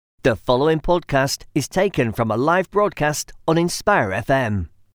The following podcast is taken from a live broadcast on Inspire FM.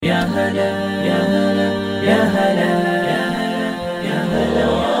 Ya hala, ya hala, ya hala, ya hala, ya hala,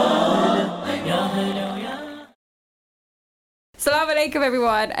 ya hala, ya hala. Assalamu alaikum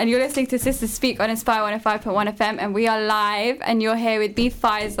everyone, and you're listening to Sisters Speak on Inspire 105.1 FM, and we are live, and you're here with me,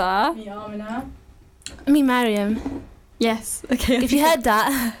 Faiza. Me, Amina. Me, Mariam. Yes, okay. If you heard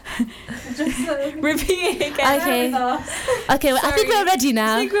that. Just Repeat it again. Okay, well, I think we're ready I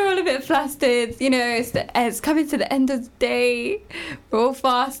now. think we're all a bit flustered. You know, it's coming to the end of the day. We're all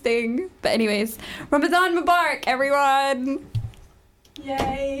fasting. But anyways, Ramadan Mubarak, everyone.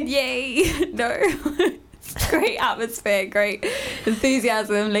 Yay. Yay. No. Great atmosphere, great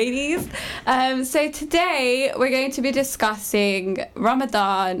enthusiasm, ladies. So today we're going to be discussing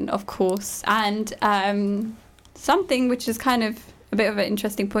Ramadan, of course, and something which is kind of a bit of an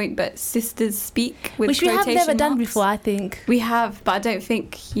interesting point, but Sisters Speak with Which we have never done marks. before, I think. We have, but I don't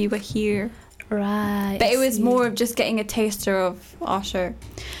think you were here. Right. But it was more of just getting a taster of our show.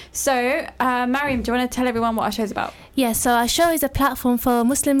 So, Mariam, do you want to tell everyone what our show's about? Yeah, so our show is a platform for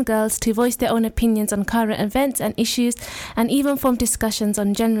Muslim girls to voice their own opinions on current events and issues, and even form discussions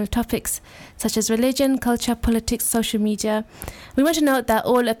on general topics such as religion, culture, politics, social media. We want to note that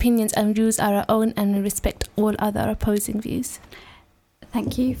all opinions and views are our own, and we respect all other opposing views.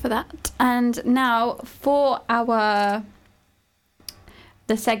 Thank you for that. And now for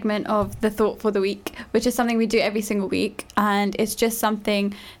the segment of the thought for the week, which is something we do every single week, and it's just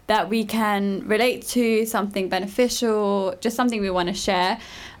something that we can relate to, something beneficial, just something we want to share.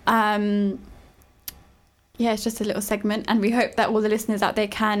 It's just a little segment, and we hope that all the listeners out there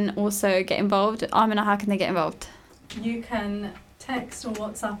can also get involved. Amina, how can they get involved? You can text or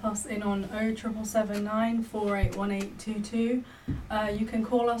WhatsApp us in on 07779 481822. You can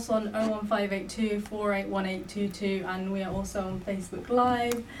call us on 01582 481822, and we are also on Facebook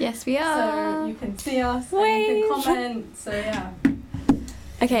Live. Yes, we are. So you can see us and Wave. you can comment. So yeah.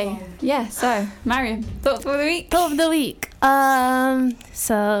 Okay, yeah, so Mariam, thought for the week? Thought of the week.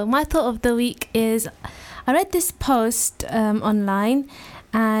 So my thought of the week is, I read this post online,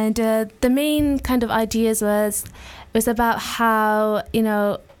 and the main kind of ideas was about how, you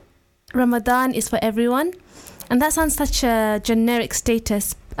know, Ramadan is for everyone, and that sounds such a generic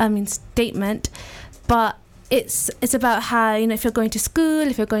statement, but it's about how, you know, if you're going to school,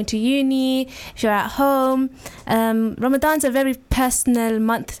 if you're going to uni, if you're at home, Ramadan's a very personal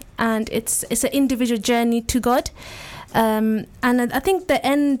month, and it's an individual journey to God. And I think the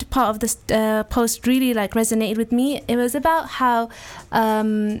end part of this post really resonated with me. It was about how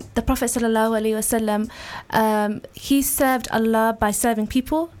the Prophet ﷺ, he served Allah by serving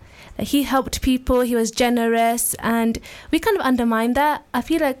people. He helped people, he was generous, and we kind of undermine that. I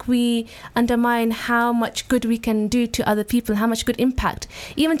feel like we undermine how much good we can do to other people, how much good impact.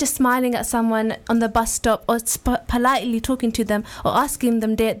 Even just smiling at someone on the bus stop, or politely talking to them, or asking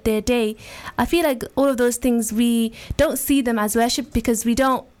them their day. I feel like all of those things, we don't see them as worship because we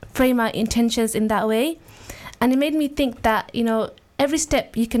don't frame our intentions in that way. And it made me think that, you know, every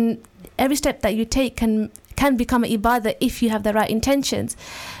step that you take can become an ibadah if you have the right intentions.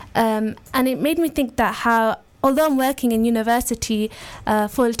 And it made me think that how, although I'm working in university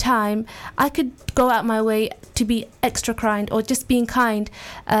full time, I could go out my way to be extra kind, or just being kind,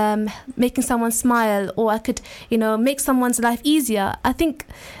 making someone smile, or I could, you know, make someone's life easier. I think,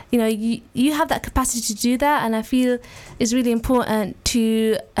 you know, you have that capacity to do that, and I feel it's really important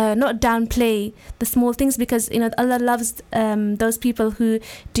to not downplay the small things, because, you know, Allah loves those people who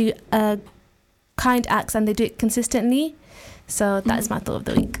do kind acts and they do it consistently. So that is my thought of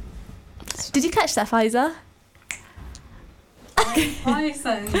the week. Did you catch that, Faiza? I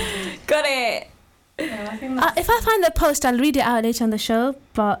certainly did. Got it. Yeah, I think that's If I find the post, I'll read it out later on the show.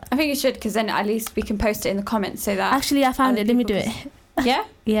 But I think you should, because then at least we can post it in the comments so that... actually, I found other it. Let me people do it. can- Yeah?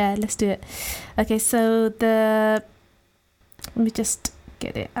 Yeah, let's do it. Okay, so let me just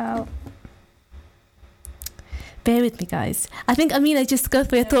get it out. Bear with me, guys. I think Amina just go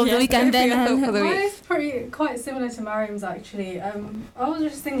for your thought of the week, and go for your then thought for the week. Mine is quite similar to Mariam's, actually. I was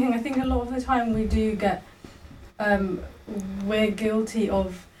just thinking, I think a lot of the time we do get, we're guilty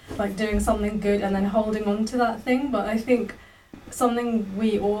of doing something good and then holding on to that thing. But I think something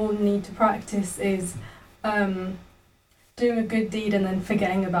we all need to practice is doing a good deed and then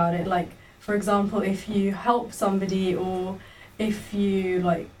forgetting about it. Like, for example, if you help somebody, or if you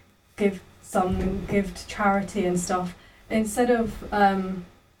give to charity and stuff, instead of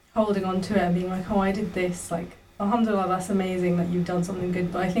holding on to it and being like, oh, I did this, alhamdulillah, that's amazing that you've done something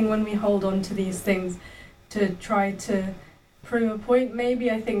good. But I think when we hold on to these things to try to prove a point, maybe,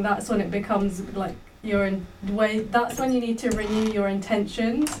 I think that's when it becomes that's when you need to renew your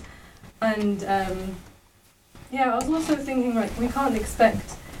intentions. And I was also thinking, like, we can't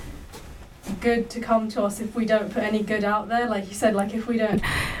expect good to come to us if we don't put any good out there. Like you said, like if we don't,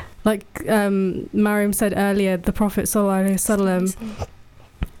 like Mariam said earlier, the Prophet ﷺ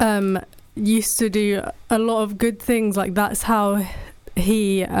used to do a lot of good things. Like that's how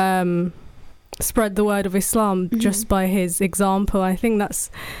he spread the word of Islam, just by his example. I think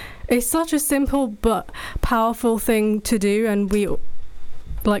it's such a simple but powerful thing to do, and we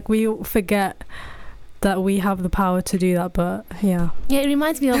forget that we have the power to do that. But it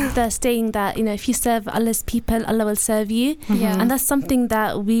reminds me of the saying that, you know, if you serve Allah's people, Allah will serve you. And that's something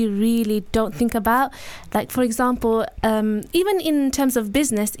that we really don't think about. Like, for example, even in terms of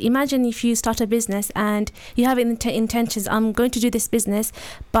business, imagine if you start a business and you have intentions, I'm going to do this business,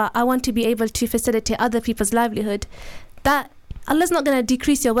 but I want to be able to facilitate other people's livelihood. That Allah's not going to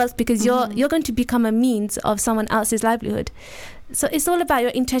decrease your wealth because you're going to become a means of someone else's livelihood. So it's all about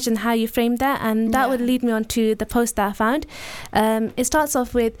your intention, how you frame that, and that would lead me on to the post that I found. It starts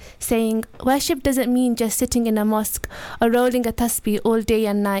off with saying, worship doesn't mean just sitting in a mosque or rolling a tasbih all day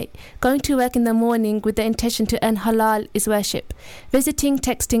and night. Going to work in the morning with the intention to earn halal is worship. Visiting,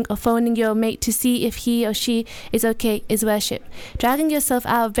 texting or phoning your mate to see if he or she is okay is worship. Dragging yourself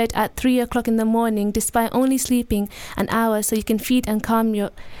out of bed at 3 o'clock in the morning despite only sleeping an hour so you can feed and calm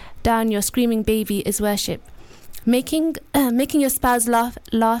down your screaming baby is worship. Making your spouse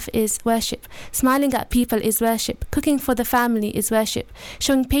laugh is worship. Smiling at people is worship. Cooking for the family is worship.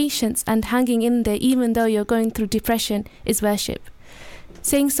 Showing patience and hanging in there even though you're going through depression is worship.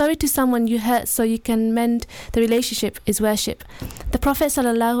 Saying sorry to someone you hurt so you can mend the relationship is worship. The Prophet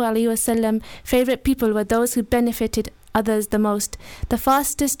ﷺ favorite people were those who benefited others the most. The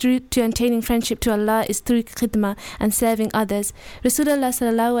fastest route to attaining friendship to Allah is through khidmah and serving others. Rasulullah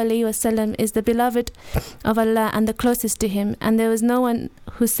ﷺ is the beloved of Allah and the closest to him, and there was no one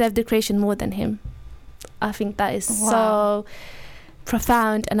who served the creation more than him. I think that is so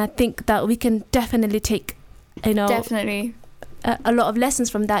profound, and I think that we can definitely take, a lot of lessons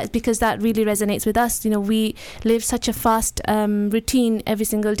from that, because that really resonates with us. You know, we live such a fast routine every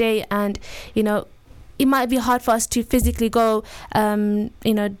single day, and it might be hard for us to physically go, do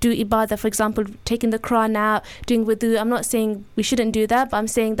ibadah, for example, taking the Quran out, doing wudu. I'm not saying we shouldn't do that, but I'm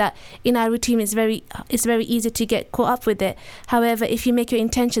saying that in our routine it's very easy to get caught up with it. However, if you make your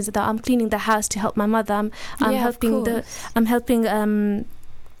intentions that I'm cleaning the house to help my mother, I'm helping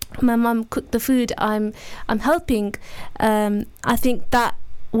my mum cook the food, I'm helping, I think that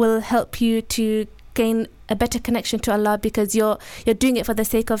will help you to gain a better connection to Allah, because you're doing it for the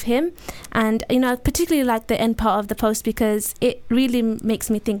sake of him. And I particularly like the end part of the post, because it really makes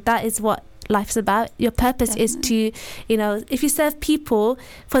me think that is what life's about. Your purpose is to, if you serve people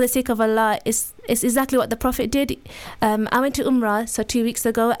for the sake of Allah, it's exactly what the Prophet did. I went to Umrah 2 weeks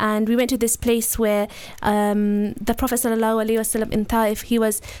ago, and we went to this place where the Prophet ﷺ in Taif, he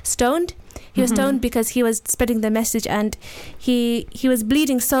was stoned. He was stoned because he was spreading the message, and he was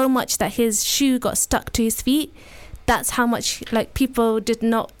bleeding so much that his shoe got stuck to his feet. That's how much people did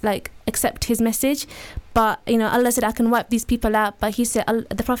not accept his message. But Allah said, I can wipe these people out. But he said,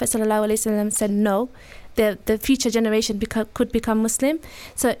 the Prophet ﷺ said no, the future generation could become Muslim.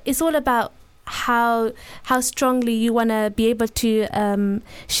 So it's all about how strongly you want to be able to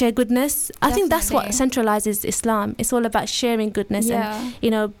share goodness. Definitely. I think that's what centralizes Islam. It's all about sharing goodness and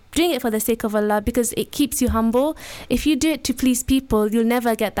doing it for the sake of Allah, because it keeps you humble. If you do it to please people, you'll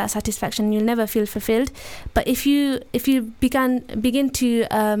never get that satisfaction. You'll never feel fulfilled. But if you begin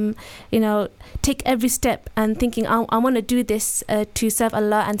to take every step and thinking, I want to do this to serve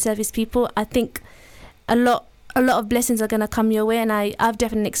Allah and serve His people, I think a lot of blessings are going to come your way. And I've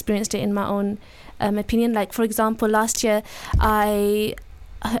definitely experienced it in my own opinion. Like, for example, last year I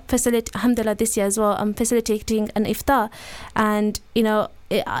alhamdulillah, this year as well, I'm facilitating an iftar, and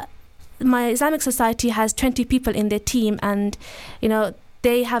my Islamic society has 20 people in their team, and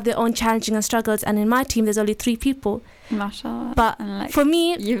they have their own challenging and struggles, and in my team there's only 3 people. MashaAllah. But for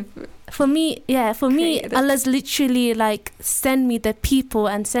me, Allah's literally send me the people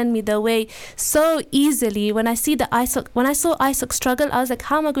and send me the way so easily. When I saw Isaac struggle, I was like,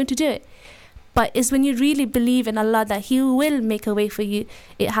 how am I going to do it? But it's when you really believe in Allah that He will make a way for you,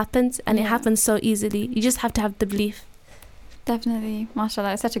 it happens, and it happens so easily. You just have to have the belief. Definitely,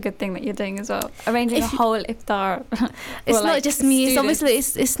 mashallah, it's such a good thing that you're doing as well. Arranging a whole iftar. It's not just me. It's obviously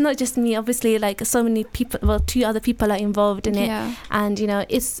it's not just me. Obviously, so many people. Well, 2 other people are involved in it, and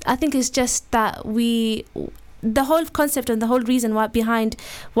I think it's just that we the whole concept and the whole reason behind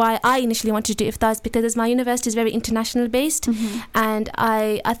why I initially wanted to do iftar is because as my university is very international based, and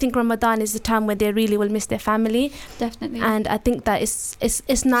I think Ramadan is the time when they really will miss their family. Definitely. And I think that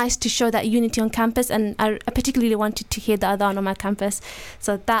it's nice to show that unity on campus, and I particularly wanted to hear the adhan on my campus.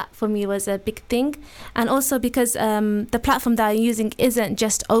 So that for me was a big thing. And also because the platform that I'm using isn't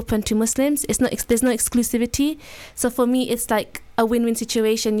just open to Muslims, there's no exclusivity. So for me it's like a win-win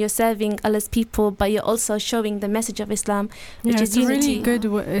situation. You're serving Allah's people, but you're also showing the message of Islam, which is unity.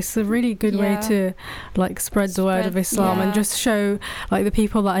 It's a really good way to like spread the word of Islam and just show like the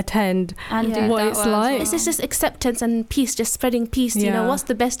people that attend and what it's like. Well. It's just acceptance and peace, just spreading peace. You know, what's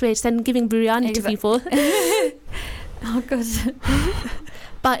the best way? Then giving biryani to people. Oh god.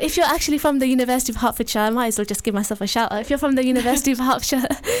 But if you're actually from the University of Hertfordshire, I might as well just give myself a shout out. If you're from the University of Hertfordshire,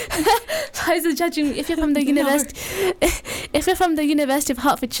 why is it judging me? If you're from the University of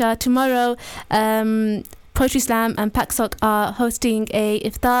Hertfordshire, tomorrow, Poetry Slam and PACSOC are hosting a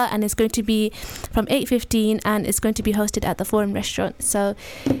iftar, and it's going to be from 8:15, and it's going to be hosted at the Forum Restaurant. So,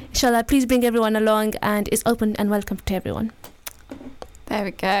 inshallah, please bring everyone along, and it's open and welcome to everyone. There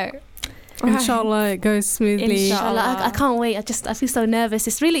we go. Inshallah, it goes smoothly. Inshallah. I can't wait. I feel so nervous.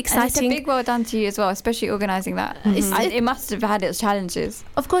 It's really exciting. And it's a big well done to you as well, especially organising that. It must have had its challenges.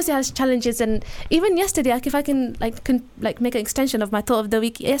 Of course, it has challenges, and even yesterday, like if I can make an extension of my thought of the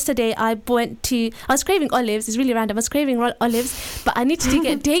week. Yesterday, I was craving olives. It's really random. I was craving olives, but I needed to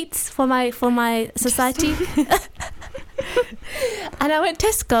get dates for my society. And I went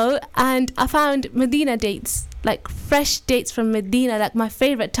Tesco and I found Medina dates, like fresh dates from Medina, like my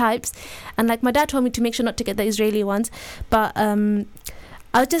favorite types. And like my dad told me to make sure not to get the Israeli ones, but I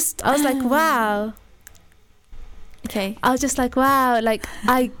was like, wow. Okay. I was just like, wow, like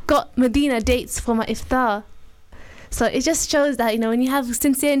I got Medina dates for my iftar. So it just shows that, you know, when you have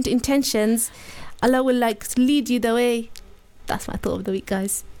sincere intentions, Allah will like lead you the way. That's my thought of the week,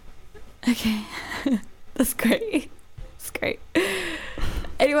 guys. Okay. That's great. Great.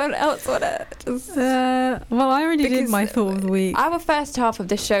 Anyone else want to just... well, I already did my thought of the week. Our first half of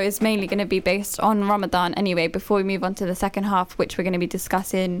this show is mainly going to be based on Ramadan anyway, before we move on to the second half, which we're going to be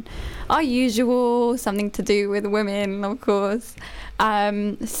discussing our usual, something to do with women, of course.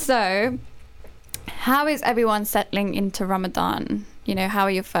 So, how is everyone settling into Ramadan? You know, how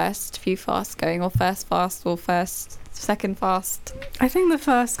are your first few fasts going, or first fast, or second fast? I think the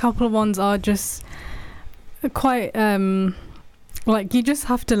first couple of ones are just... quite like you just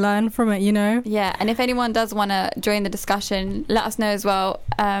have to learn from it, you know. Yeah, and if anyone does want to join the discussion, let us know as well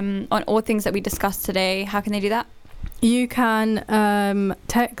on all things that we discussed today. How can they do that? You can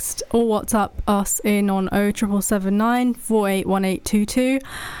text or WhatsApp us in on 07779 481822,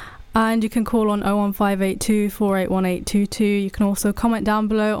 and you can call on 01582 481822. You can also comment down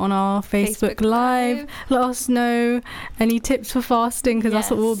below on our Facebook Live. Let us know any tips for fasting, because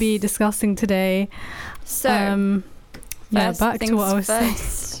that's what we'll be discussing today. So, back to what I was saying.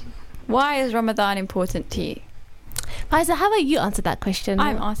 Why is Ramadan important to you? Faisal, how about you answer that question?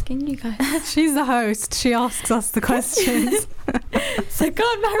 I'm asking you guys. She's the host. She asks us the questions. So go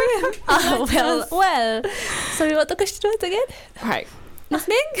on, Mariam. Well. Sorry, what the question was again? Right.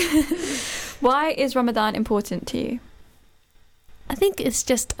 Listening? Why is Ramadan important to you? I think it's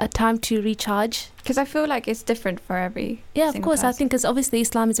just a time to recharge. Because I feel like it's different for every of course. person. I think because obviously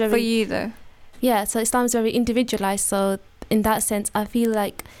Islam is very... For you, though. Yeah, so Islam is very individualized. So in that sense, I feel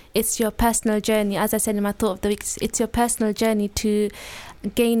like it's your personal journey. As I said in my thought of the week, it's your personal journey to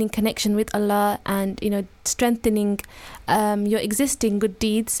gaining connection with Allah and, you know, strengthening your existing good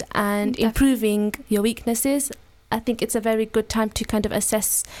deeds and improving your weaknesses. I think it's a very good time to kind of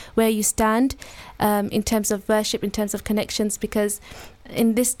assess where you stand in terms of worship, in terms of connections, because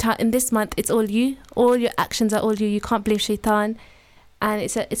in this month, it's all you. All your actions are all you. You can't blame shaitan. And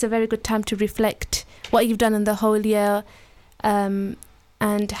it's a very good time to reflect what you've done in the whole year, and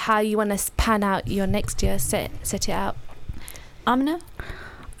how you want to pan out your next year, set it out. Amna?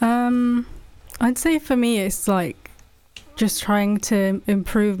 I'd say for me it's like just trying to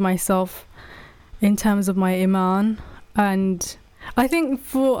improve myself in terms of my iman. And I think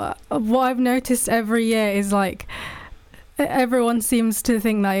for what I've noticed every year is like everyone seems to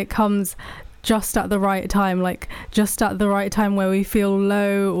think that it comes just at the right time, like just at the right time where we feel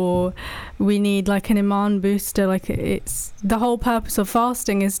low or we need like an iman booster. Like it's the whole purpose of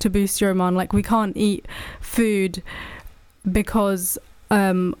fasting is to boost your iman. Like we can't eat food because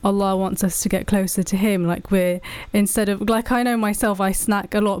Allah wants us to get closer to him. Like instead of, like, I know myself, I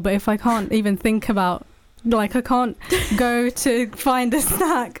snack a lot, but if I can't even think about, like, I can't go to find a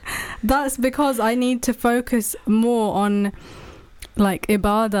snack, that's because I need to focus more on like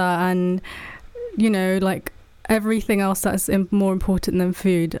ibadah and, you know, like everything else that's more important than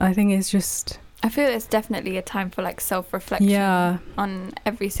food. I think it's just... I feel it's definitely a time for like self-reflection on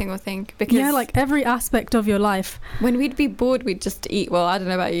every single thing, because like every aspect of your life. When we'd be bored, we'd just eat. Well, I don't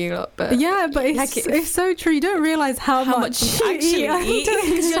know about you lot, but but it's so true. You don't realize how much you actually eat.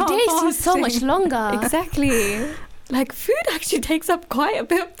 Because your day seems so much longer. Exactly. Like food actually takes up quite a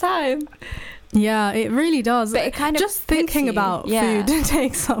bit of time. Yeah, it really does. But it kind of just thinking about food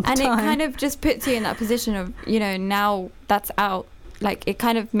takes up time. And it kind of just puts you in that position of, now that's out. Like, it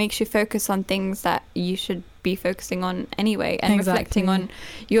kind of makes you focus on things that you should be focusing on anyway, and reflecting on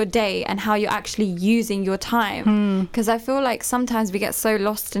your day and how you're actually using your time. Because I feel like sometimes we get so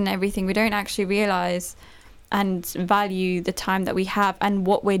lost in everything, we don't actually realize and value the time that we have and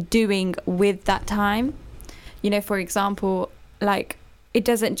what we're doing with that time. For example, like, it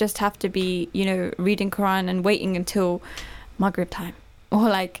doesn't just have to be, reading Quran and waiting until Maghrib time, or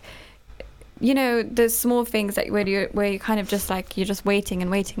like, the small things that where you kind of just like, you're just waiting and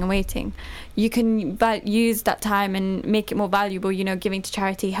waiting and waiting. You can use that time and make it more valuable, giving to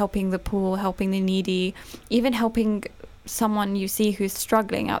charity, helping the poor, helping the needy, even helping someone you see who's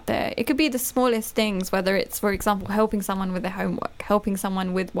struggling out there. It could be the smallest things, whether it's, for example, helping someone with their homework, helping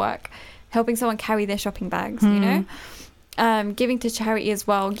someone with work, helping someone carry their shopping bags, giving to charity as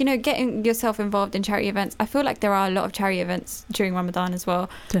well, getting yourself involved in charity events. I feel like there are a lot of charity events during Ramadan as well.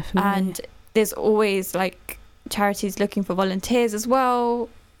 Definitely. And there's always like charities looking for volunteers as well.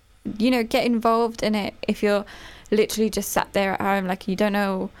 Get involved in it. If you're literally just sat there at home, like, you don't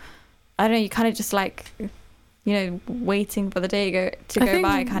know, you kind of just like, waiting for the day to go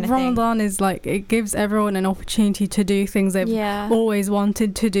by kind of thing. Ramadan is like, it gives everyone an opportunity to do things they've always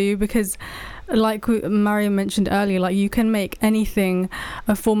wanted to do, because like Mariam mentioned earlier, like, you can make anything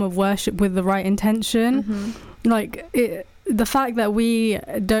a form of worship with the right intention. Like, the fact that we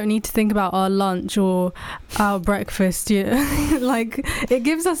don't need to think about our lunch or our breakfast, like, it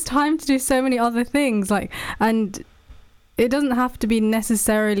gives us time to do so many other things, like, and it doesn't have to be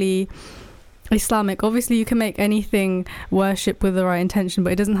necessarily Islamic. Obviously, you can make anything worship with the right intention,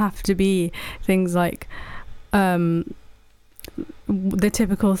 but it doesn't have to be things like the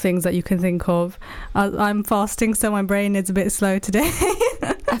typical things that you can think of. I'm fasting, so my brain is a bit slow today.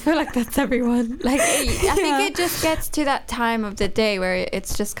 I feel like that's everyone. Like, I think it just gets to that time of the day where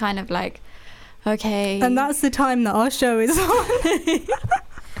it's just kind of like, okay. And that's the time that our show is on.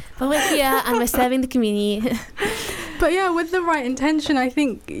 But we're here and we're serving the community. But yeah, with the right intention, I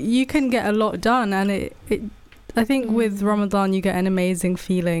think you can get a lot done. And I think with Ramadan, you get an amazing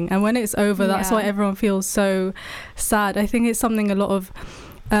feeling. And when it's over, that's why everyone feels so sad. I think it's something a lot of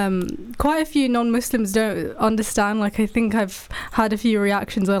quite a few non-Muslims don't understand. Like, I think I've had a few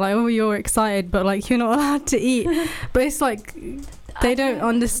reactions where like, oh, you're excited, but like, you're not allowed to eat. But it's like, they don't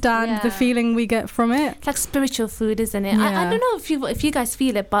understand the feeling we get from it. It's like spiritual food, isn't it? I don't know if you guys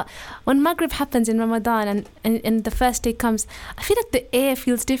feel it, but when Maghrib happens in Ramadan and the first day comes, I feel like the air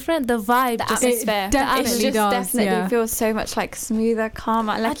feels different, the vibe, the atmosphere. Definitely definitely feels so much like smoother,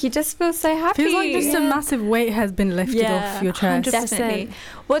 calmer. Like, you just feel so happy. Feels like just a massive weight has been lifted off your chest. 100%. Definitely.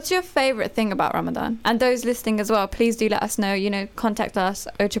 What's your favourite thing about Ramadan? And those listening as well, please do let us know. Contact us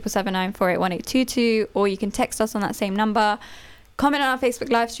 07779 481822, or you can text us on that same number. Comment on our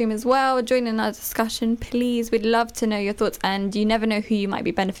Facebook live stream as well. Join in our discussion, please. We'd love to know your thoughts, and you never know who you might be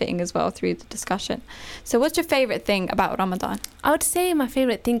benefiting as well through the discussion. So what's your favourite thing about Ramadan? I would say my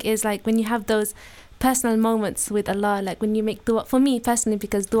favourite thing is like when you have those personal moments with Allah, like when you make dua. For me personally,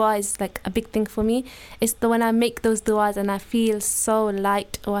 because dua is like a big thing for me, it's when I make those duas and I feel so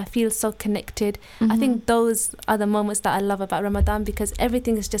light, or I feel so connected. I think those are the moments that I love about Ramadan, because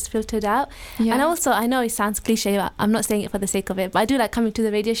everything is just filtered out. And also, I know it sounds cliche, but I'm not saying it for the sake of it, but I do like coming to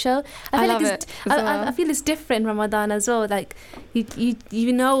the radio show. I feel it's different in Ramadan as well. Like,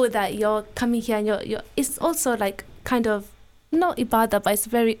 you know that you're coming here and you're it's also like kind of not ibadah, but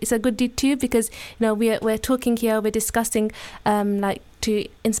it's a good deed too, because we're talking here, we're discussing like to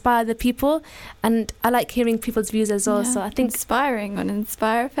inspire the people, and I like hearing people's views as well. So I think inspiring on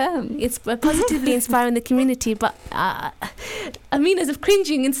Inspire FM, it's positively inspiring the community. But I mean, as if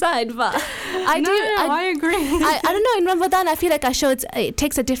cringing inside, but I agree. I don't know, in Ramadan I feel like it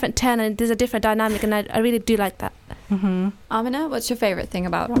takes a different turn and there's a different dynamic, and I really do like that. Amina, what's your favorite thing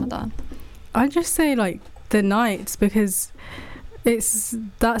about Ramadan? I'd just say like the nights, because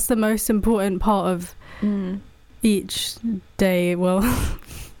that's the most important part of each day. Well,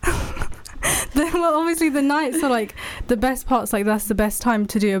 obviously the nights are like the best parts. Like, that's the best time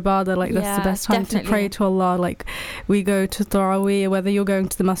to do ibadah. Like, that's the best time to pray to Allah. Like, we go to Tarawih, whether you're going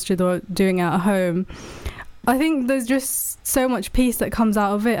to the masjid or doing it at home. I think there's just so much peace that comes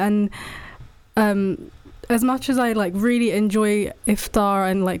out of it, and as much as I like really enjoy iftar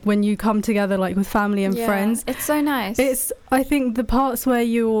and like when you come together like with family and friends, it's so nice. I think the parts where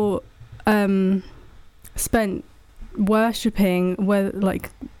you're spent worshipping, where like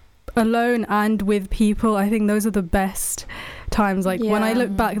alone and with people, I think those are the best times. Like when I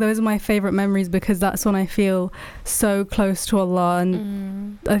look back, those are my favorite memories, because that's when I feel so close to Allah.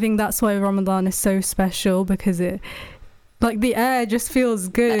 And I think that's why Ramadan is so special, because it, like, the air just feels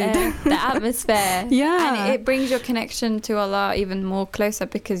good, the atmosphere. Yeah, and it brings your connection to Allah even more closer,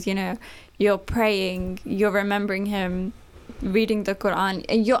 because you know you're praying, you're remembering Him, reading the Quran,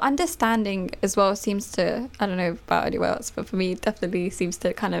 and your understanding as well seems to, I don't know about anyone else, but for me it definitely seems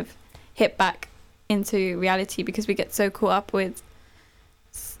to kind of hit back into reality, because we get so caught up with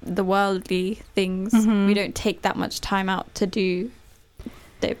the worldly things. We don't take that much time out to do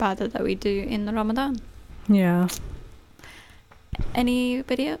the ibadah that we do in the Ramadan. Yeah.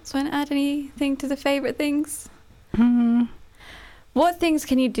 Anybody else want to add anything to the favorite things? What things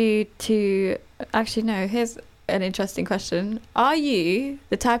can you do to, actually no, here's an interesting question. Are you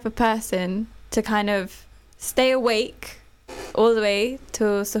the type of person to kind of stay awake all the way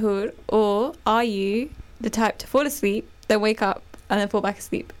till suhoor, or are you the type to fall asleep, then wake up and then fall back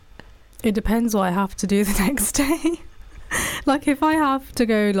asleep? It depends what I have to do the next day. Like if I have to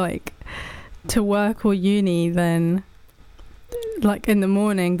go like to work or uni, then like in the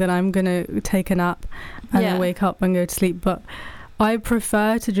morning, then I'm gonna take a nap and then wake up and go to sleep. But I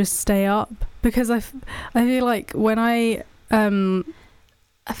prefer to just stay up, because I feel like when I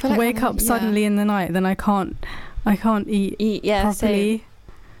wake up suddenly in the night, then I can't eat properly. Same.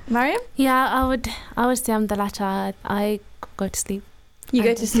 Mariam? Yeah, I would say I'm the latter. I go to sleep. You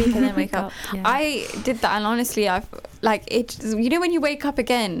go to sleep and then wake up. Yeah. I did that, and honestly, I've like it. You know, when you wake up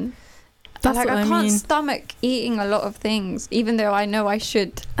again, That's like what I I can't mean. stomach eating a lot of things, even though I know I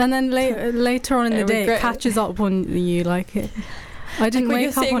should. And then later on in the day, it regret catches up on you. Like I didn't like when wake you're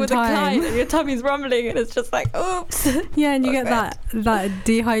up sitting on with time. a client and your tummy's rumbling, and it's just like, oops. Yeah, and you get Regret. that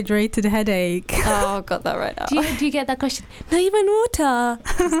dehydrated headache. Oh, got that right now. Do you get that question? Not even water.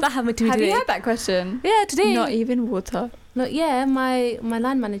 That happened to me Have today. you had that question? Yeah, today. Not even water. No, yeah, my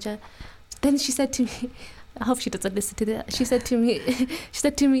line manager. Then she said to me, I hope she doesn't listen to that. She said to me,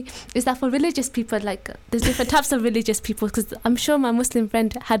 is that for religious people? Like, there's different types of religious people, because I'm sure my Muslim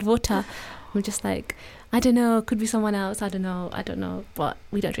friend had water. I'm just like, I don't know, could be someone else. I don't know, but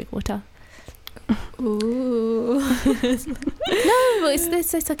we don't drink water. Ooh. No, it's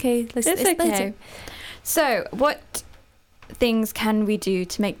okay. It's okay. So, what things can we do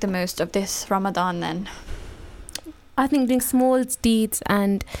to make the most of this Ramadan then? I think doing small deeds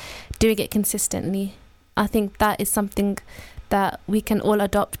and doing it consistently. I think that is something that we can all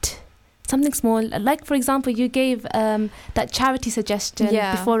adopt. Something small. Like, for example, you gave that charity suggestion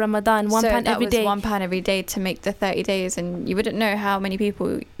before Ramadan, £1 every day. So that was £1 every day to make the 30 days, and you wouldn't know how many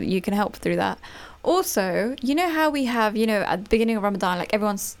people you can help through that. Also, you know how we have, you know, at the beginning of Ramadan, like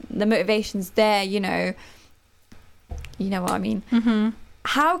the motivation's there, you know what I mean.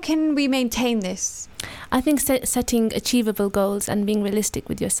 How can we maintain this? I think setting achievable goals and being realistic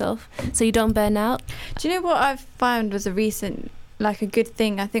with yourself so you don't burn out. Do you know what I've found was a good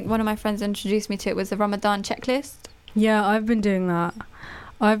thing? I think one of my friends introduced me to it, was the Ramadan checklist. Yeah, I've been doing that.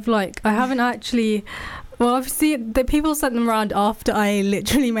 I haven't actually. Well, I've seen that people sent them around after I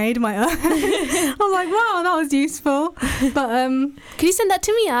literally made my own. I was like, wow, that was useful. But can you send that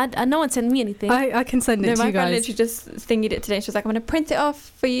to me? No one sent me anything. I can send it to you guys. My friend literally just thingied it today. She was like, I'm going to print it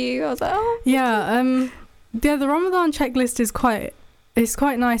off for you. I was like, oh. Yeah, the Ramadan checklist is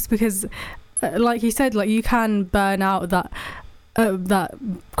quite nice, because, like you said, like you can burn out that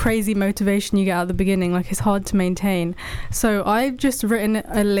crazy motivation you get at the beginning. Like, it's hard to maintain. So I've just written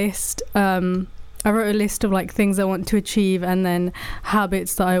a list. I wrote a list of like things I want to achieve, and then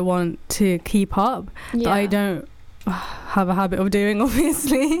habits that I want to keep up that I don't have a habit of doing,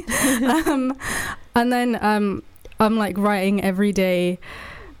 obviously. And then I'm like writing every day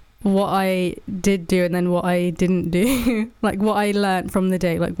what I did do and then what I didn't do, like what I learned from the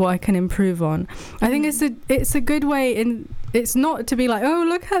day, like what I can improve on. I think it's a good way, and it's not to be like, oh,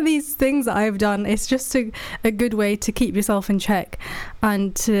 look at these things that I've done. It's just a good way to keep yourself in check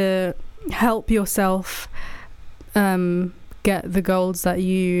and to help yourself get the goals that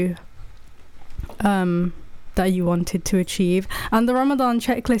you wanted to achieve. And the Ramadan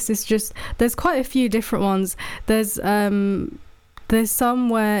checklist is just, there's quite a few different ones. There's some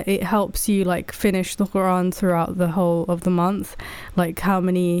where it helps you like finish the Quran throughout the whole of the month, like how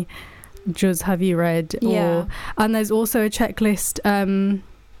many juz have you read, and there's also a checklist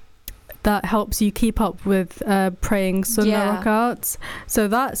that helps you keep up with praying sunnah rakats. So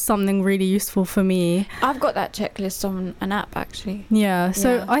that's something really useful for me. I've got that checklist on an app actually. Yeah,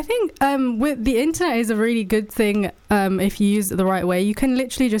 so I think with the internet is a really good thing if you use it the right way. You can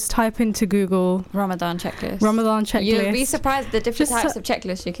literally just type into Google Ramadan checklist. You'll be surprised the different types of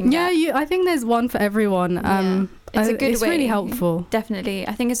checklists you can get. Yeah, I think there's one for everyone. It's a good way. It's really helpful. Definitely.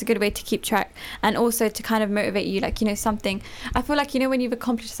 I think it's a good way to keep track and also to kind of motivate you, like, you know, something. I feel like, you know, when you've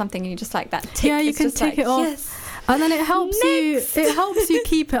accomplished something and you just like that tick. Yeah, you can tick it off. Yes. And then it helps you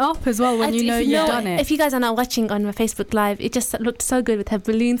keep it up as well when you know you've done it. If you guys are not watching on my Facebook Live, it just looked so good with her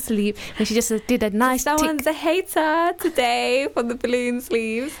balloon sleeve when she just did a nice tick. Someone's a hater today for the balloon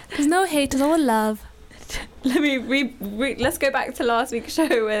sleeves. There's no hate, it's all love. Let's go back to last week's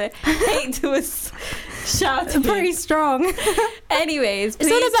show where hate was shouting pretty strong. Anyways, it's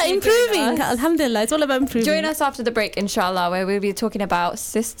all about improving. Alhamdulillah, it's all about improving. Join us after the break, inshallah, where we'll be talking about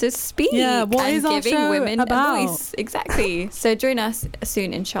Sisters Speak. Yeah, what and is our giving show women about? a voice. Exactly. So join us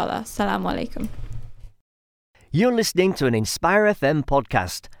soon, inshallah. Assalamu alaikum. You're listening to an Inspire FM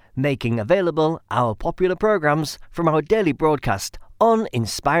podcast, making available our popular programs from our daily broadcast on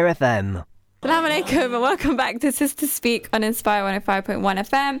Inspire FM. Assalamu alaikum and welcome back to Sisters Speak on Inspire 105.1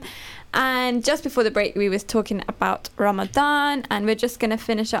 FM. And just before the break, we was talking about Ramadan, and we're just going to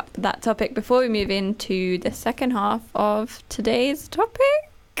finish up that topic before we move into the second half of today's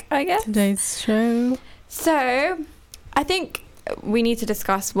topic, I guess. Today's show. So, I think we need to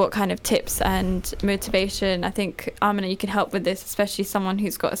discuss what kind of tips and motivation. I think, Amina, you can help with this, especially someone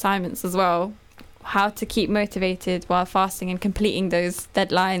who's got assignments as well. How to keep motivated while fasting and completing those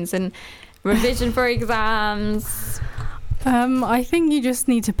deadlines and revision for exams. I think you just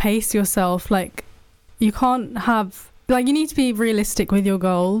need to pace yourself. Like, you can't have, like, you need to be realistic with your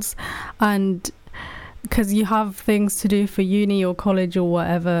goals, and because you have things to do for uni or college or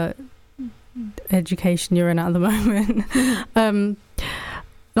whatever education you're in at the moment.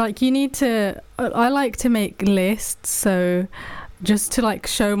 Like, you need to, I like to make lists, so just to like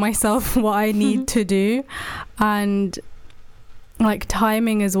show myself what I need to do, and like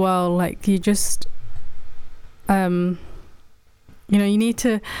timing as well. Like, you just you know, you need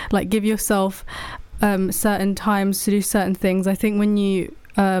to like give yourself certain times to do certain things. I think when you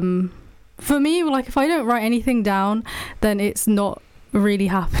for me, like, if I don't write anything down, then it's not really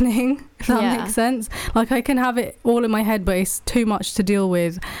happening, if that makes sense. Like, I can have it all in my head, but it's too much to deal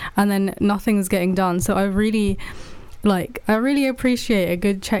with, and then nothing's getting done. So I really appreciate a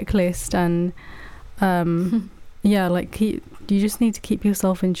good checklist, and you just need to keep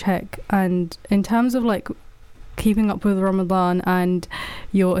yourself in check. And in terms of like keeping up with Ramadan and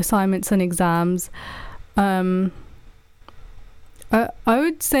your assignments and exams, I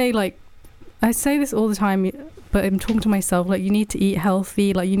would say, like, I say this all the time, but I'm talking to myself, like, you need to eat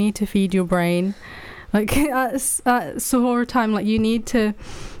healthy, like, you need to feed your brain. Like, at suhoor time, like, you need to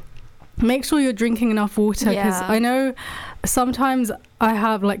make sure you're drinking enough water, because I know sometimes I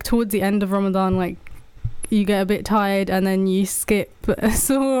have, like, towards the end of Ramadan, like, you get a bit tired and then you skip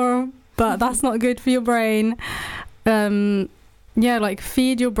suhoor, but that's not good for your brain. Like,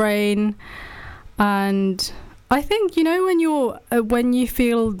 feed your brain. And I think, you know, when you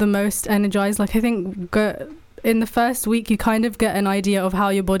feel the most energized, like, I think in the first week you kind of get an idea of how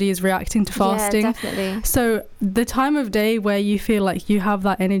your body is reacting to fasting. Yeah, definitely. So the time of day where you feel like you have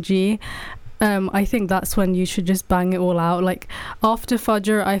that energy, I think that's when you should just bang it all out. Like, after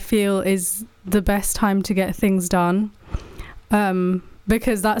Fajr, I feel is the best time to get things done,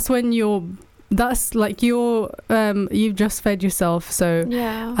 because that's when you've just fed yourself, so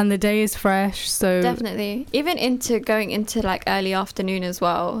and the day is fresh, so definitely even going into like early afternoon as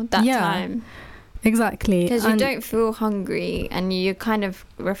well, that time. Exactly, because you don't feel hungry and you're kind of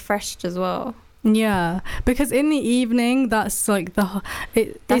refreshed as well. Yeah, because in the evening, that's like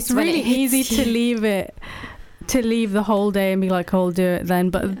it's really easy to leave the whole day and be like, oh, I'll do it then.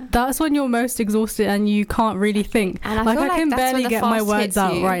 But that's when you're most exhausted and you can't really think. And I can barely get my words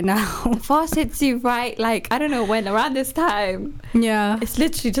out right now. The fast hits you right, like, I don't know when, around this time. Yeah. It's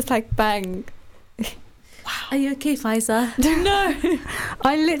literally just like bang. Wow. Are you okay, Faiza? No.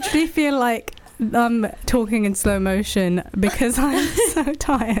 I literally feel like I'm talking in slow motion because I'm so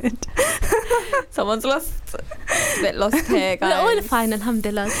tired. Someone's a bit lost here, guys. We're all fine,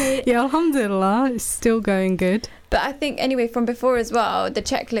 alhamdulillah. Okay. Yeah, alhamdulillah, it's still going good. But I think, anyway, from before as well, the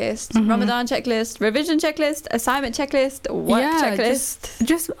checklist, Ramadan checklist, revision checklist, assignment checklist, work checklist.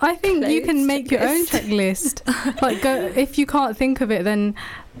 Just I think you can make your own checklist. Like, if you can't think of it, then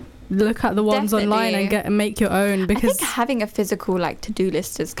look at the ones online and make your own, because I think having a physical to-do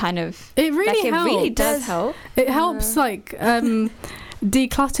list is kind of it really helps. It really does help. It helps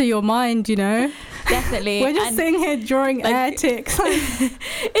declutter your mind, you know. Definitely. We're just sitting here drawing air ticks.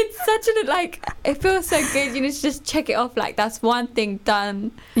 It's such a, like, it feels so good, you know, to just check it off, like, that's one thing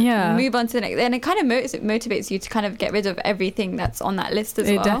done. Yeah. Move on to the next. And it kind of motivates you to kind of get rid of everything that's on that list as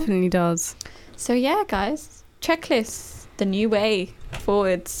well. It definitely does. So, yeah, guys, checklists, the new way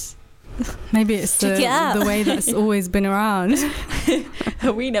forwards. Maybe it's the way that's always been around.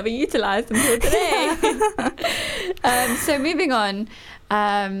 We never utilised until today. So moving on,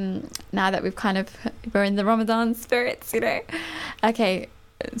 now that we're in the Ramadan spirits, you know. Okay,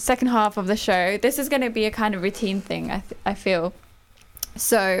 second half of the show. This is going to be a kind of routine thing, I feel.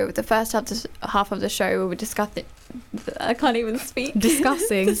 So the first half of the show, we'll be discussing. I can't even speak.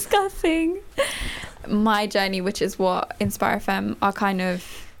 Discussing my journey, which is what Inspire FM are kind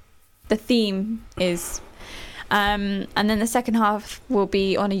of. The theme is, and then the second half will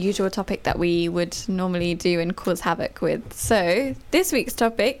be on a usual topic that we would normally do and cause havoc with. So this week's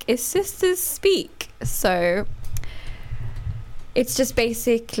topic is Sisters Speak. So it's just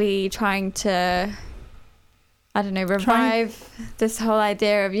basically trying to, I don't know, revive this whole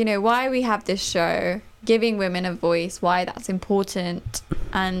idea of, you know, why we have this show, giving women a voice, why that's important,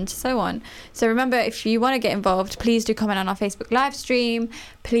 and so on. So remember, if you want to get involved, please do comment on our Facebook live stream.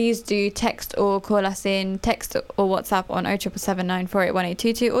 Please do text or call us in, text or WhatsApp on 07779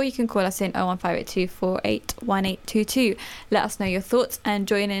 481822, or you can call us in 01582 481822. Let us know your thoughts and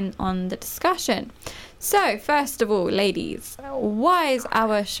join in on the discussion. So first of all, ladies, why is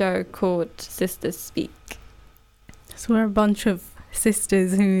our show called Sisters Speak? So we're a bunch of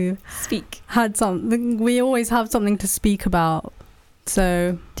sisters who had something. We always have something to speak about.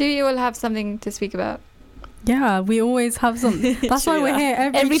 So do you all have something to speak about? Yeah, we always have something. That's why we're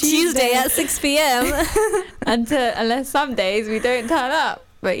here every Tuesday at 6 p.m. Unless some days we don't turn up,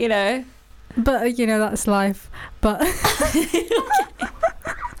 but you know. But you know, that's life. But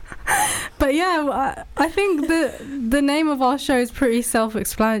but yeah, I think the name of our show is pretty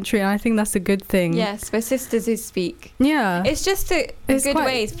self-explanatory, and I think that's a good thing. Yes, we're sisters who speak. Yeah, it's just a good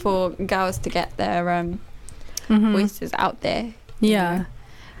way for girls to get their voices out there. Yeah,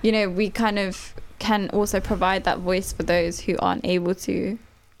 you know, we kind of can also provide that voice for those who aren't able to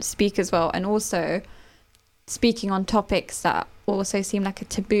speak as well, and also speaking on topics that also seem like a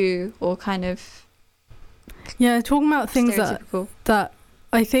taboo or kind of talking about things that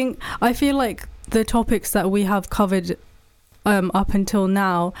I feel like the topics that we have covered up until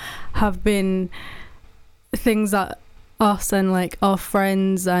now have been things that us and like our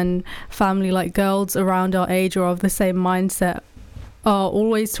friends and family, like girls around our age or of the same mindset, are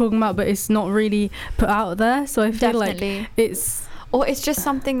always talking about, but it's not really put out there. So I feel like it's just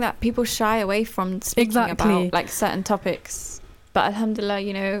something that people shy away from speaking about, like certain topics. But alhamdulillah,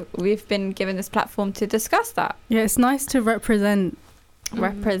 you know, we've been given this platform to discuss that. Yeah, it's nice to represent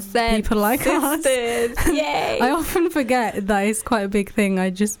people like sisters. Us. Yay! I often forget that it's quite a big thing.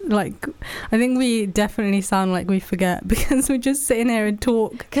 I think we definitely sound like we forget because we're just sitting here and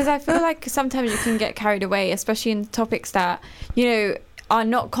talk. Because I feel like sometimes you can get carried away, especially in topics that, you know, are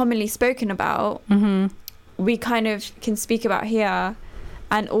not commonly spoken about. Mm-hmm. We kind of can speak about here,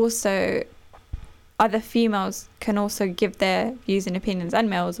 and also other females can also give their views and opinions, and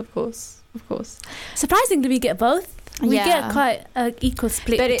males, of course. Surprisingly, we get both. We get quite an equal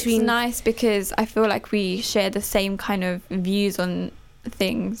split. But it's nice because I feel like we share the same kind of views on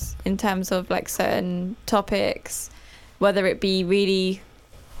things in terms of like certain topics, whether it be really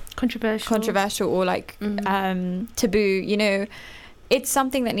controversial or like taboo. You know, it's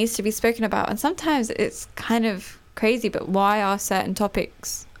something that needs to be spoken about, and sometimes it's kind of crazy. But why are certain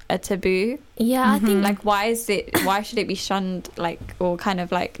topics a taboo? I think like why should it be shunned, like, or kind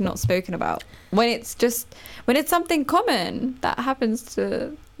of like not spoken about when it's something common that happens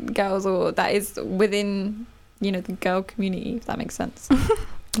to girls, or that is within, you know, the girl community, if that makes sense.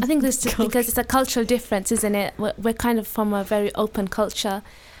 I think this is because it's a cultural difference, isn't it? We're kind of from a very open culture,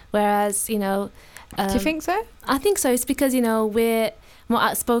 whereas, you know, do you think so? I think so. It's because, you know, we're more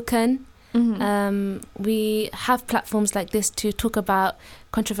outspoken. Mm-hmm. We have platforms like this to talk about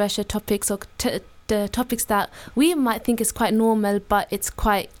controversial topics or the topics that we might think is quite normal, but it's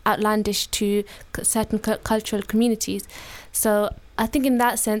quite outlandish to certain cultural communities. So I think in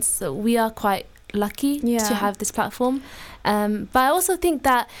that sense we are quite lucky to have this platform. But I also think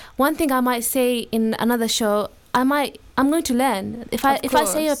that one thing I might say in another show, I'm going to learn. If I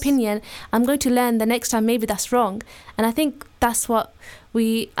say your opinion, I'm going to learn the next time maybe that's wrong. And I think that's what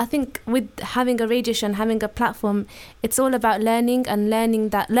I think with having a radio show and having a platform, it's all about learning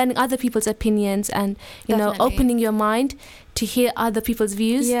other people's opinions and, you know, opening your mind to hear other people's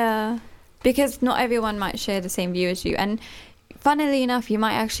views. Yeah, because not everyone might share the same view as you. And funnily enough, you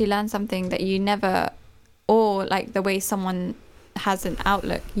might actually learn something that you never, or like the way someone has an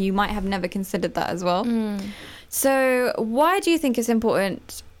outlook, you might have never considered that as well. So why do you think it's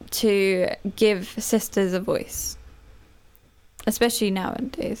important to give sisters a voice, especially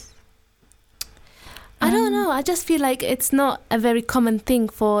nowadays? I don't know. I just feel like it's not a very common thing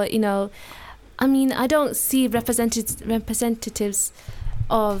for, I mean, I don't see representatives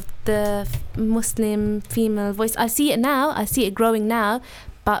of the Muslim female voice. I see it now. I see it growing now.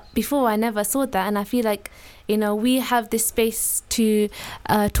 But before, I never saw that. And I feel like, we have this space to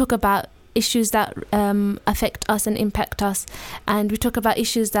talk about issues that affect us and impact us, and we talk about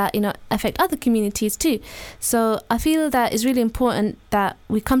issues that affect other communities too. So I feel that it's really important that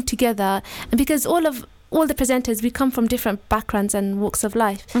we come together, and because all the presenters, we come from different backgrounds and walks of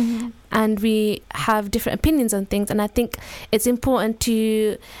life, and we have different opinions on things, and I think it's important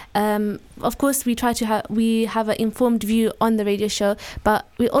to of course we have an informed view on the radio show, but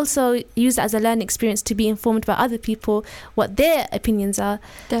we also use it as a learning experience to be informed by other people, what their opinions are.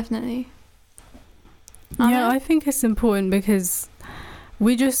 Definitely. Yeah, I think it's important because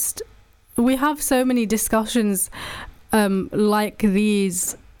we have so many discussions like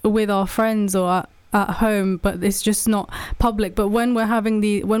these with our friends or at home, but it's just not public. But when we're having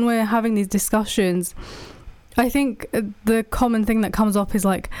these discussions, I think the common thing that comes up is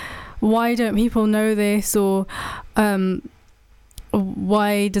like, why don't people know this, or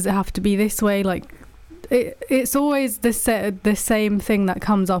why does it have to be this way? Like, it's always the same thing that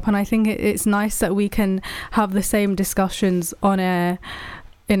comes up, and I think it's nice that we can have the same discussions on air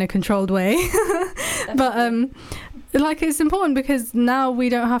in a controlled way. But like, it's important because now we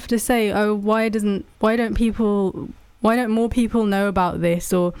don't have to say, oh, why don't more people know about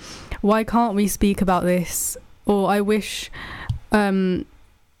this, or why can't we speak about this, or I wish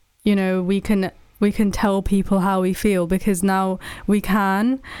we can tell people how we feel, because now we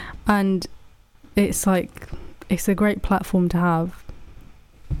can, and it's a great platform to have.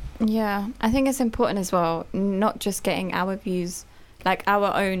 Yeah, I think it's important as well, not just getting our views, like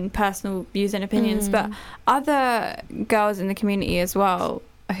our own personal views and opinions, but other girls in the community as well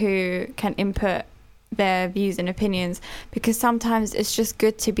who can input their views and opinions, because sometimes it's just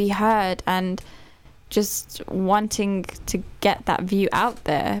good to be heard and just wanting to get that view out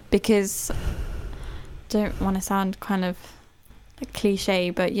there, because don't want to sound kind of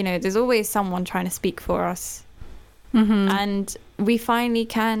cliche, but there's always someone trying to speak for us, and we finally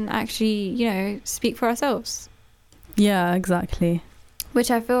can actually speak for ourselves. Yeah, exactly.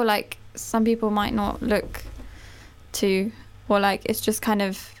 Which I feel like some people might not look to, or like it's just kind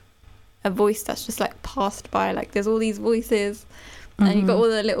of a voice that's just like passed by. Like there's all these voices, and you've got all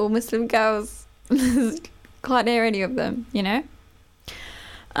the little Muslim girls, can't hear any of them,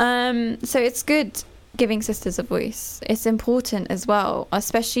 So it's good giving sisters a voice. It's important as well,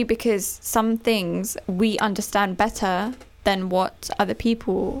 especially because some things we understand better than what other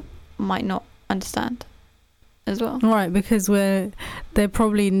people might not understand as well. Right, because they're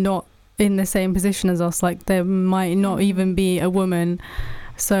probably not in the same position as us. Like, there might not even be a woman.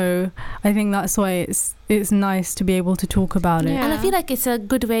 So I think that's why it's nice to be able to talk about it. Yeah. And I feel like it's a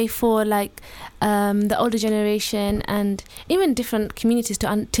good way for the older generation and even different communities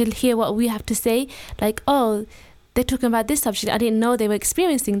to hear what we have to say. Like, oh, they're talking about this subject. I didn't know they were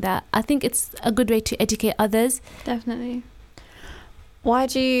experiencing that. I think it's a good way to educate others. Definitely. Why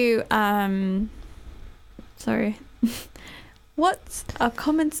do you what are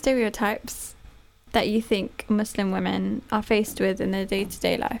common stereotypes that you think Muslim women are faced with in their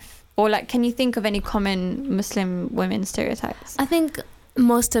day-to-day life? Or can you think of any common Muslim women stereotypes? I think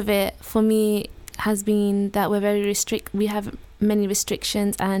most of it for me has been that we're very we have many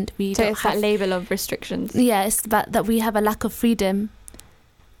restrictions, and we so don't it's have that label of restrictions. Yeah, it's that we have a lack of freedom.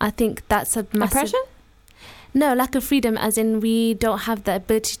 I think that's a massive oppression. No, lack of freedom, as in we don't have the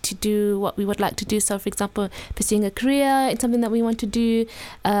ability to do what we would like to do. So, for example, pursuing a career in something that we want to do,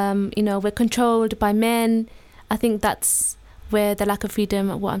 we're controlled by men. I think that's where the lack of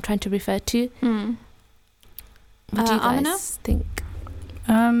freedom, what I'm trying to refer to. What do you guys think?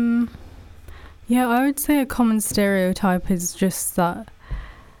 Yeah, I would say a common stereotype is just that,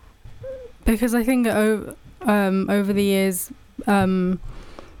 because I think over the years,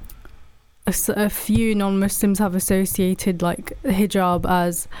 a few non-Muslims have associated hijab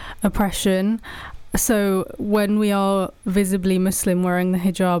as oppression. So when we are visibly Muslim wearing the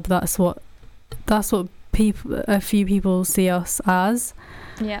hijab, that's what a few people see us as.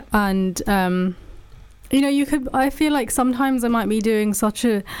 Yeah. And I feel like sometimes I might be doing such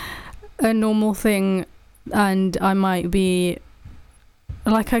a normal thing, and I might be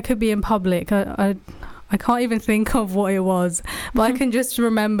I could be in public. I I can't even think of what it was, but I can just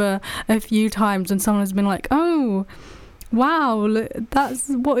remember a few times when someone has been like, oh, wow, look, that's,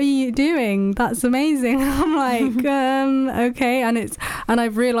 what are you doing? That's amazing. I'm like, okay. And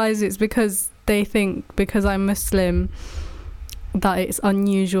I've realized it's because they think because I'm Muslim that it's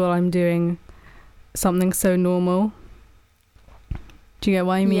unusual I'm doing something so normal. Do you get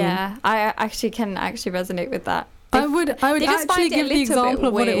what I mean? Yeah, I can resonate with that. I would actually give the example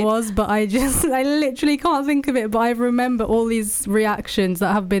of what it was, but I literally can't think of it, but I remember all these reactions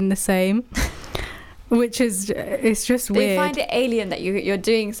that have been the same. Which is, it's just weird. They find it alien that you're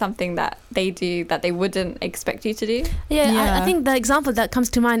doing something that they do that they wouldn't expect you to do. Yeah. I think the example that comes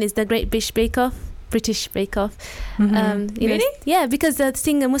to mind is the Great British Bake Off. Mm-hmm. Really? Yeah, because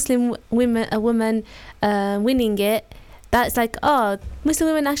seeing a Muslim a woman winning it, that's like, oh, Muslim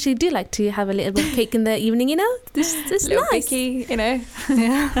women actually do like to have a little bit of cake in the evening, you know? This little nice. Picky, you know.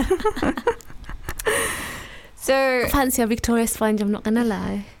 Yeah. So fancy a Victoria sponge, I'm not gonna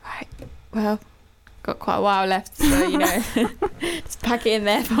lie. Right. Well, got quite a while left, so you know, just pack it in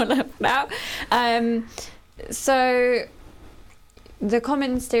there for now. So the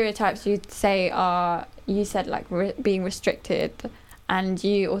common stereotypes you'd say are, you said like being restricted, and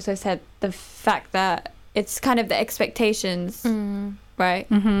you also said the fact that it's kind of the expectations, right?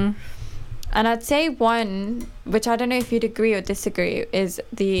 Mm-hmm. And I'd say one, which I don't know if you'd agree or disagree, is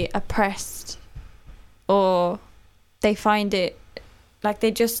the oppressed, or they find it like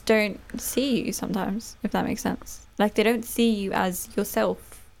they just don't see you sometimes, if that makes sense. Like they don't see you as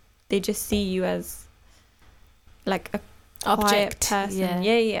yourself. They just see you as like a quiet person.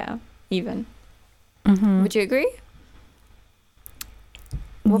 Yeah. Even. Mm-hmm. Would you agree?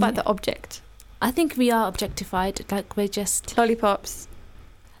 What about the object? I think we are objectified. Like we're just lollipops.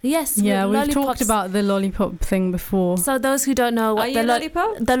 Yes. Yeah, we've lollipops. talked about the lollipop thing before. So those who don't know what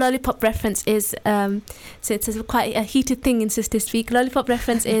the lollipop reference is, so it's quite a heated thing in Sister Speak. Lollipop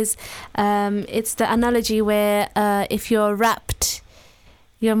reference is, it's the analogy where if you're wrapped,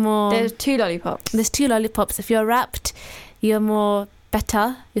 you're more. There's two lollipops. If you're wrapped, you're more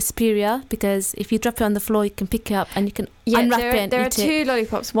better, you're superior, because if you drop it on the floor, you can pick it up and you can unwrap it and there eat are two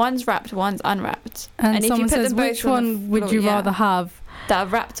lollipops. One's wrapped, one's unwrapped. And if someone you put says, them both which on one would floor, you rather have? That are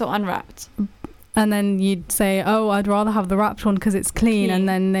wrapped or unwrapped? And then you'd say, oh, I'd rather have the wrapped one because it's clean. And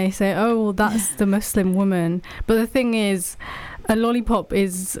then they say, oh, well, that's the Muslim woman. But the thing is, a lollipop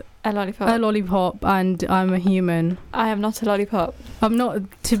is a lollipop and I'm a human. I am not a lollipop. I'm not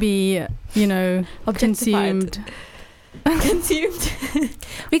to be, consumed.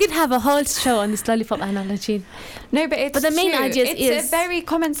 We could have a whole show on this lollipop analogy. No, but the main true. idea it's a very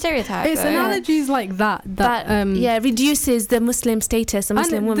common stereotype. It's analogies like that reduces the Muslim status, a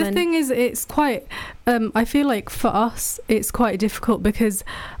Muslim woman. The thing is, it's quite. I feel like for us, it's quite difficult because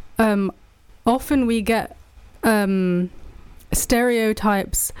often we get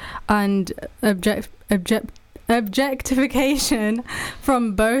stereotypes and objectification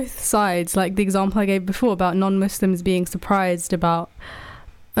from both sides, like the example I gave before about non-Muslims being surprised about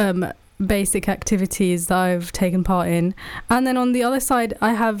basic activities that I've taken part in. And then on the other side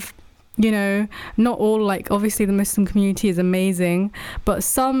I have, not all, like obviously the Muslim community is amazing, but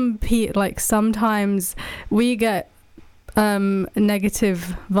sometimes we get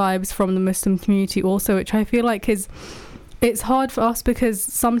negative vibes from the Muslim community also, which I feel like it's hard for us because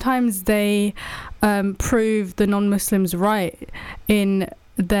sometimes they prove the non-Muslims right in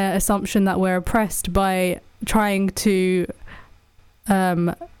their assumption that we're oppressed by trying to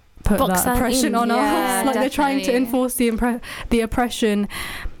put that oppression on us. Like definitely. They're trying to enforce the oppression,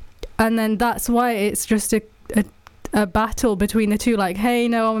 and then that's why it's just a battle between the two. Like, hey,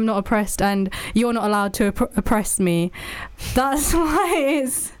 no, I'm not oppressed, and you're not allowed to oppress me. That's why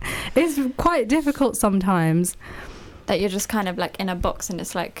it's quite difficult sometimes. That you're just kind of like in a box, and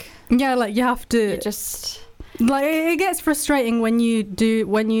it's like you have to just like, it gets frustrating when you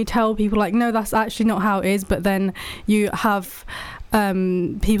tell people like, no, that's actually not how it is, but then you have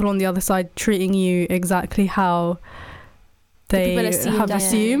people on the other side treating you exactly how they have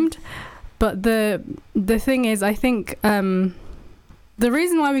assumed. But the thing is, I think the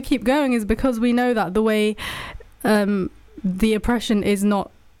reason why we keep going is because we know that the way the oppression is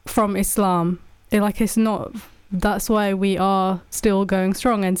not from Islam. It's not. That's why we are still going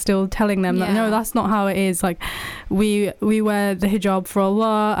strong and still telling them that no, that's not how it is. Like we wear the hijab for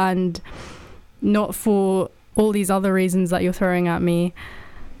Allah and not for all these other reasons that you're throwing at me.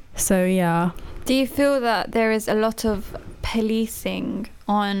 So yeah. Do you feel that there is a lot of policing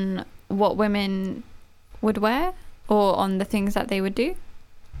on what women would wear or on the things that they would do?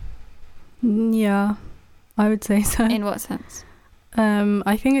 Yeah, I would say so. In what sense?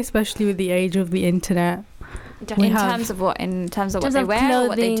 I think especially with the age of the internet. In terms of what? In terms of what they wear or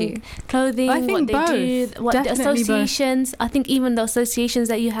what they do? Clothing, I think what they both. do, what the Definitely associations. I think even the associations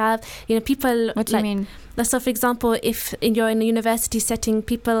that you have, people. What do you mean? So, for example, if you're in a university setting,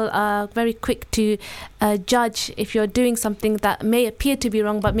 people are very quick to judge if you're doing something that may appear to be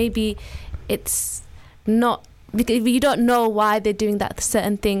wrong, but maybe it's not, because you don't know why they're doing that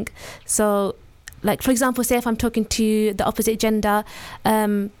certain thing. So, like, for example, say if I'm talking to the opposite gender,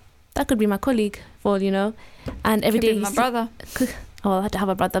 that could be my colleague, and every day my brother. Oh, I had to have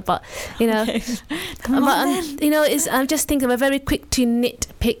a brother, but okay. Come on, then. I'm just thinking we're very quick to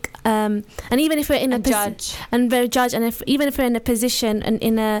nitpick, and even if we're in judge, and even if we're in a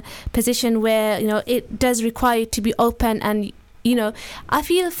position where it does require you to be open, and I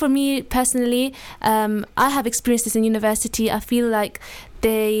feel, for me personally, I have experienced this in university. I feel like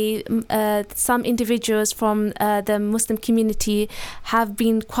some individuals from the Muslim community have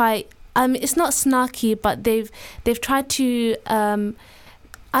been quite. It's not snarky, but they've tried to. I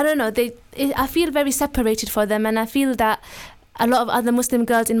don't know. I feel very separated for them, and I feel that a lot of other Muslim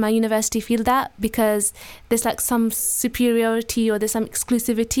girls in my university feel that, because there's like some superiority or there's some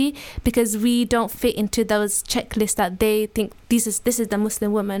exclusivity, because we don't fit into those checklists that they think this is the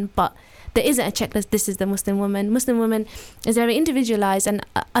Muslim woman, but there isn't a checklist. This is the Muslim woman. Muslim woman is very individualized, and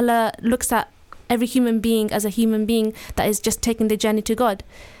Allah looks at every human being as a human being that is just taking the journey to God.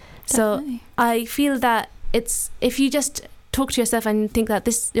 Definitely. So I feel that if you just talk to yourself and think that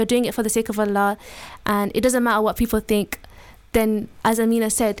you're doing it for the sake of Allah, and it doesn't matter what people think, then, as Amina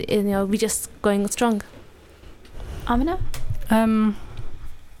said, we're just going strong. Amina?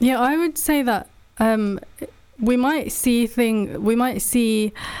 Yeah, I would say that we might see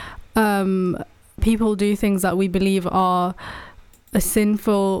people do things that we believe are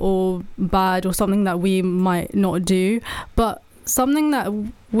sinful or bad, or something that we might not do, but something that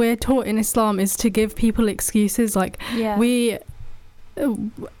we're taught in Islam is to give people excuses. Like, maybe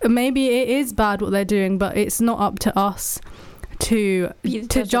it is bad what they're doing, but it's not up to us to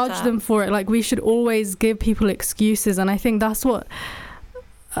judge them for it. Like, we should always give people excuses, and I think that's what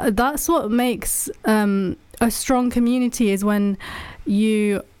makes a strong community, is when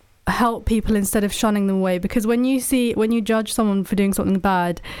you help people instead of shunning them away. Because when you judge someone for doing something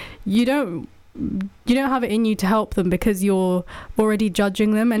bad, you don't have it in you to help them, because you're already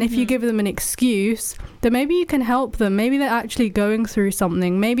judging them. And if you give them an excuse, then maybe you can help them. Maybe they're actually going through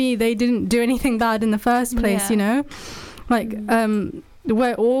something. Maybe they didn't do anything bad in the first place. Like,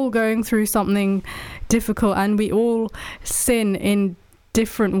 we're all going through something difficult, and we all sin in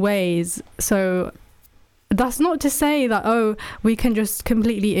different ways. So that's not to say that we can just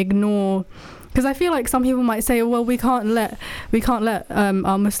completely ignore. Because I feel like some people might say, well, we can't let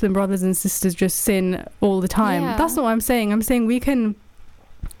our Muslim brothers and sisters just sin all the time. Yeah. That's not what I'm saying. I'm saying we can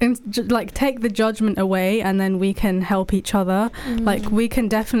take the judgment away, and then we can help each other. Like, we can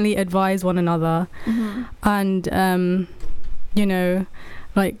definitely advise one another, and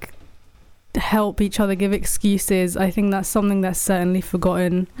help each other, give excuses. I think that's something that's certainly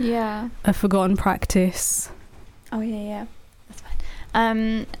forgotten. Yeah, a forgotten practice. Oh yeah, that's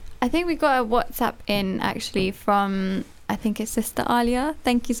fine. I think we got a WhatsApp in, actually, from, I think it's Sister Alia.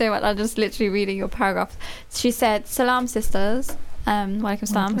 Thank you so much. I'm just literally reading your paragraph. She said, "Salam, sisters." Walaikum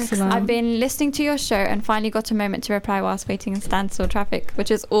salam. I've been listening to your show and finally got a moment to reply whilst waiting in standstill traffic, which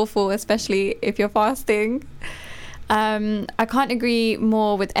is awful, especially if you're fasting. I can't agree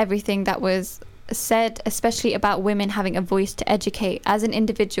more with everything that was said, especially about women having a voice to educate. As an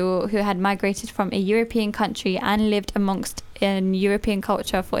individual who had migrated from a European country and lived amongst in European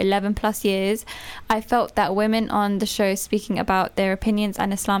culture for 11 plus years, I felt that women on the show speaking about their opinions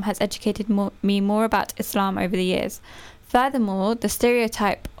and Islam has educated me more about Islam over the years. Furthermore, the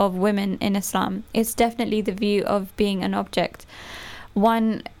stereotype of women in Islam is definitely the view of being an object,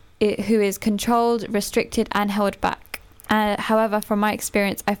 one who is controlled, restricted and held back. However, from my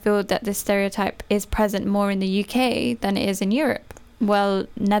experience, I feel that this stereotype is present more in the UK than it is in Europe. Well,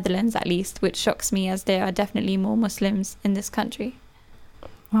 Netherlands at least, which shocks me, as there are definitely more Muslims in this country.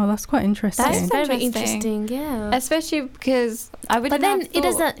 Oh, that's quite interesting. That's very interesting, yeah. Especially because I wouldn't have thought. It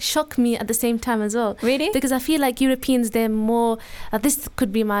doesn't shock me at the same time as well. Really? Because I feel like Europeans, they're more... this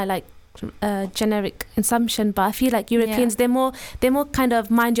could be my generic assumption, but I feel like Europeans, they're more kind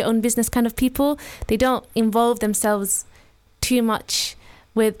of mind your own business kind of people. They don't involve themselves too much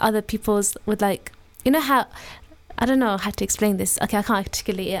with other people's, with how... I don't know how to explain this. Okay, I can't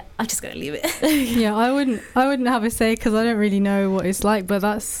articulate it. I'm just going to leave it. Yeah, I wouldn't have a say because I don't really know what it's like, but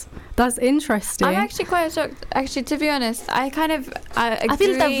that's That's interesting. I'm actually quite shocked. Actually, to be honest, I I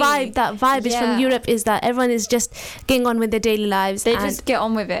feel that vibe is from Europe, is that everyone is just getting on with their daily lives. They just get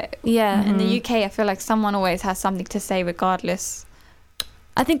on with it. Yeah. In the UK, I feel like someone always has something to say regardless.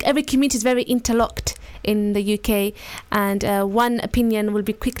 I think every community is very interlocked in the UK, and one opinion will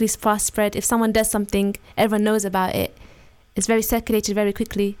be quickly fast spread. If someone does something, everyone knows about it. It's very circulated very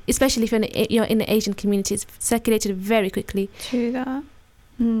quickly, especially if you're in the Asian community. It's circulated very quickly. True that.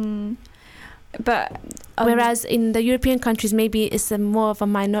 But whereas in the European countries, maybe it's more of a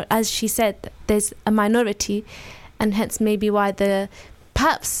minority. As she said, there's a minority, and hence maybe why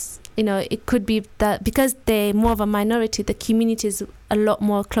perhaps it could be that because they're more of a minority, the community is a lot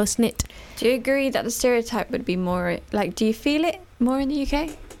more close knit. Do you agree that the stereotype would be more like? Do you feel it more in the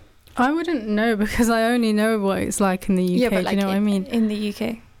UK? I wouldn't know because I only know what it's like in the UK. Yeah, but do you know what I mean? In the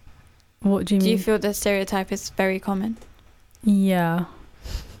UK, what do you mean? Do you feel the stereotype is very common? Yeah.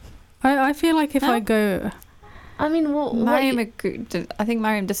 I feel like if I go... I mean, I think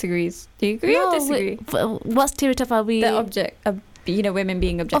Mariam disagrees. Do you agree or disagree? What stereotype are we... The object of, women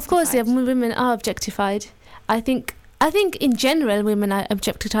being objectified. Of course, yeah, women are objectified. I think in general women are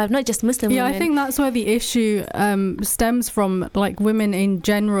objectified, not just Muslim women. Yeah, I think that's where the issue stems from. Like, women in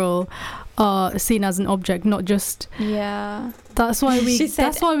general are seen as an object, not just... Yeah. That's why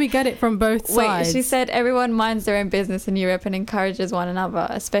we get it from both sides. She said everyone minds their own business in Europe and encourages one another,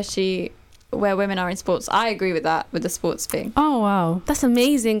 especially where women are in sports. I agree with that, with the sports thing. Oh, wow. That's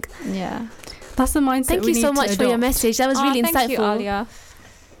amazing. Yeah. That's the mindset Thank you so much for your message. That was really insightful. Thank you, Alia.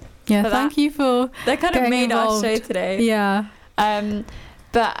 Yeah, thank you for that kind of made involved. our show today. Yeah.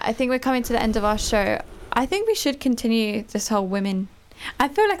 But I think we're coming to the end of our show. I think we should continue this whole women. I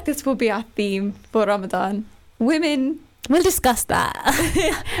feel like this will be our theme for Ramadan. Women. We'll discuss that.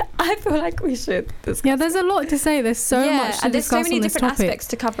 I feel like we should discuss. Yeah, there's a lot to say. There's so much to and there's discuss so many on this different topic. aspects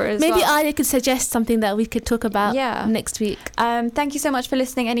to cover as Maybe well. I could suggest something that we could talk about next week. Thank you so much for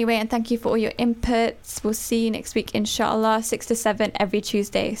listening anyway, and thank you for all your inputs. We'll see you next week, inshallah, 6 to 7 every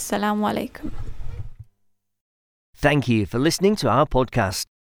Tuesday. Assalamu alaikum. Thank you for listening to our podcast.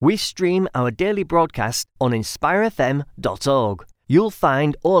 We stream our daily broadcast on inspirefm.org. You'll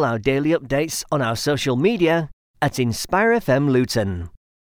find all our daily updates on our social media at Inspire FM Luton.